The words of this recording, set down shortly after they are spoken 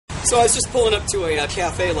So I was just pulling up to a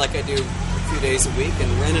cafe like I do a few days a week and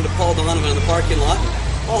ran into Paul Donovan in the parking lot.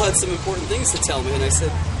 Paul had some important things to tell me, and I said,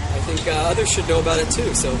 I think others should know about it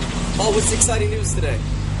too. So, Paul, what's the exciting news today?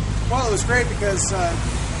 Well, it was great because I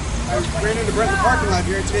ran into Brent in the parking lot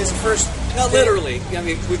here, and today's the first... Not literally. I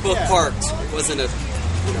mean, we both parked. It wasn't a,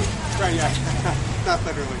 Right, yeah. Not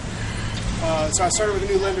literally. So I started with a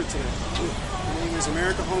new lender today. My name is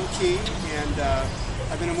America Home Key, and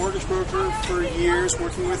I've been a mortgage broker for years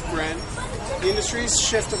working with Brent. The industry's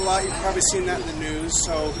shifted a lot. You've probably seen that in the news,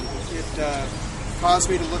 so it caused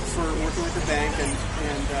me to look for working with a bank, and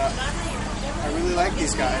I really like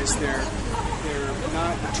these guys. They're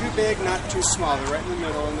not too big, not too small. They're right in the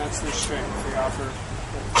middle, and that's their strength. They offer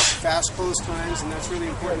fast close times, and that's really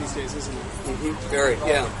important these days, isn't it? Very,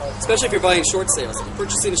 yeah. Especially if you're buying short sales. If you're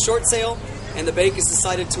purchasing a short sale and the bank has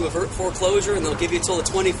decided to avert foreclosure and they'll give you till the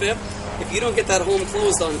 25th, if you don't get that home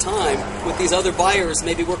closed on time with these other buyers,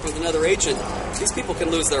 maybe work with another agent, these people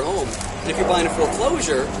can lose their home. And if you're buying a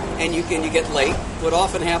foreclosure and you get late, what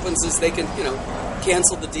often happens is they can,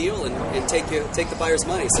 cancel the deal and take the buyer's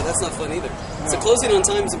money. So that's not fun either. No. So closing on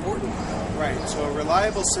time is important. Right. So a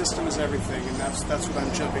reliable system is everything, and that's what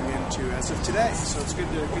I'm jumping into as of today. So it's good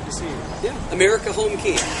to see you. Yeah. America Home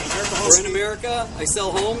Key. We're in America. I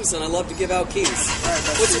sell homes, and I love to give out keys. All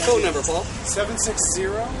right, what's your phone number, Paul?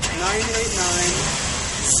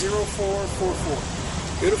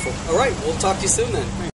 760-989-0444. Beautiful. All right. We'll talk to you soon then.